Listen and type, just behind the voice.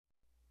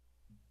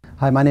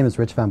Hi, my name is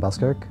Rich Van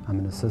Buskirk. I'm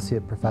an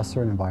associate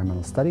professor in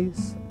environmental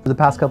studies. For the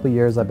past couple of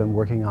years, I've been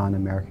working on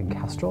American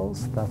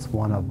kestrels. That's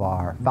one of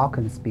our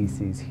falcon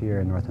species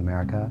here in North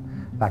America.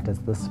 In fact, it's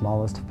the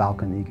smallest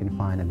falcon that you can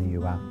find in the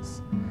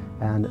U.S.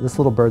 And this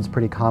little bird's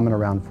pretty common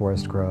around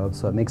forest groves,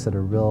 so it makes it a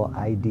real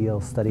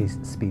ideal study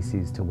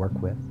species to work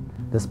with.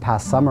 This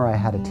past summer, I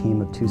had a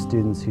team of 2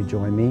 students who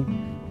joined me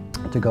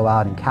to go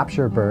out and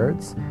capture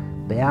birds,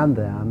 band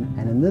them,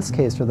 and in this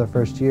case, for the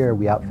first year,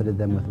 we outfitted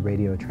them with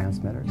radio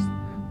transmitters.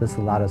 This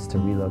allowed us to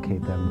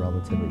relocate them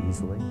relatively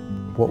easily.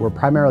 What we're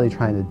primarily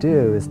trying to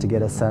do is to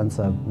get a sense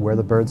of where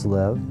the birds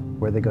live,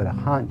 where they go to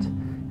hunt,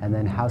 and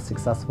then how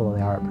successful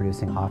they are at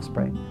producing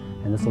offspring.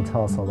 And this will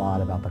tell us a lot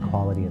about the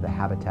quality of the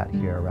habitat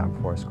here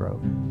around Forest Grove.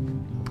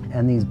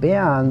 And these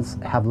bands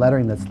have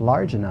lettering that's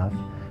large enough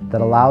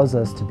that allows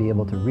us to be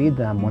able to read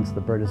them once the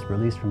bird is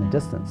released from a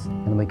distance.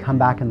 And when we come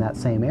back in that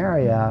same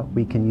area,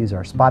 we can use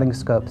our spotting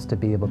scopes to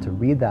be able to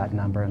read that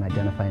number and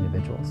identify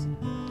individuals.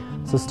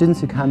 So students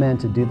who come in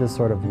to do this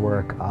sort of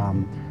work,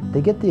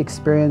 they get the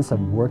experience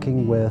of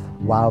working with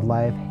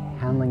wildlife,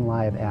 handling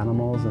live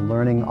animals, and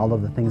learning all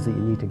of the things that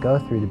you need to go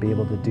through to be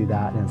able to do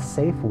that in a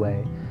safe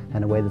way,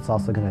 and a way that's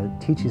also going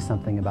to teach you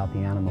something about the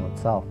animal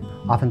itself.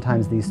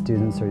 Oftentimes these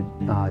students are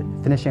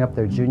finishing up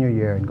their junior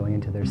year and going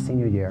into their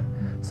senior year,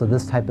 so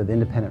this type of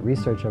independent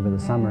research over the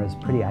summer is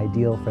pretty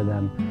ideal for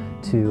them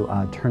to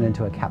turn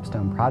into a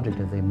capstone project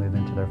as they move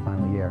into their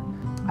final year.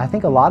 I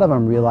think a lot of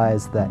them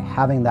realize that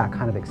having that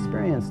kind of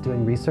experience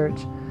doing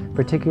research,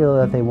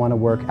 particularly if they want to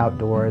work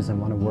outdoors and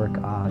want to work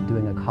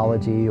doing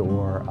ecology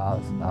or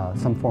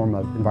some form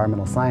of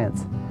environmental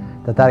science,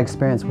 that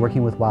experience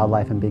working with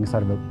wildlife and being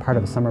sort of a part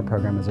of a summer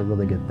program is a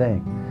really good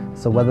thing.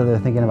 So whether they're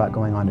thinking about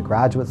going on to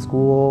graduate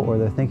school or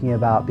they're thinking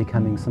about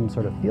becoming some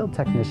sort of field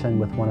technician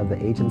with one of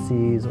the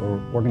agencies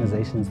or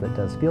organizations that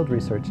does field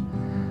research,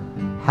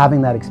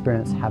 having that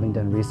experience, having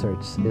done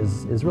research,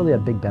 is really a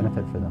big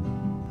benefit for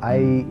them.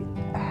 I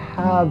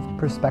have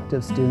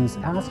prospective students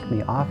ask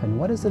me often,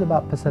 what is it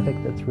about Pacific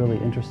that's really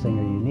interesting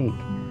or unique?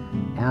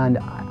 And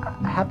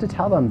I have to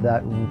tell them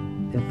that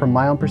from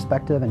my own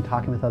perspective and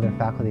talking with other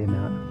faculty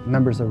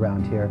members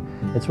around here,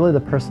 it's really the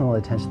personal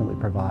attention that we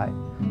provide.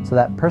 So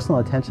that personal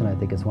attention, I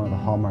think, is one of the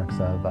hallmarks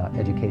of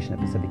education at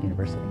Pacific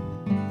University.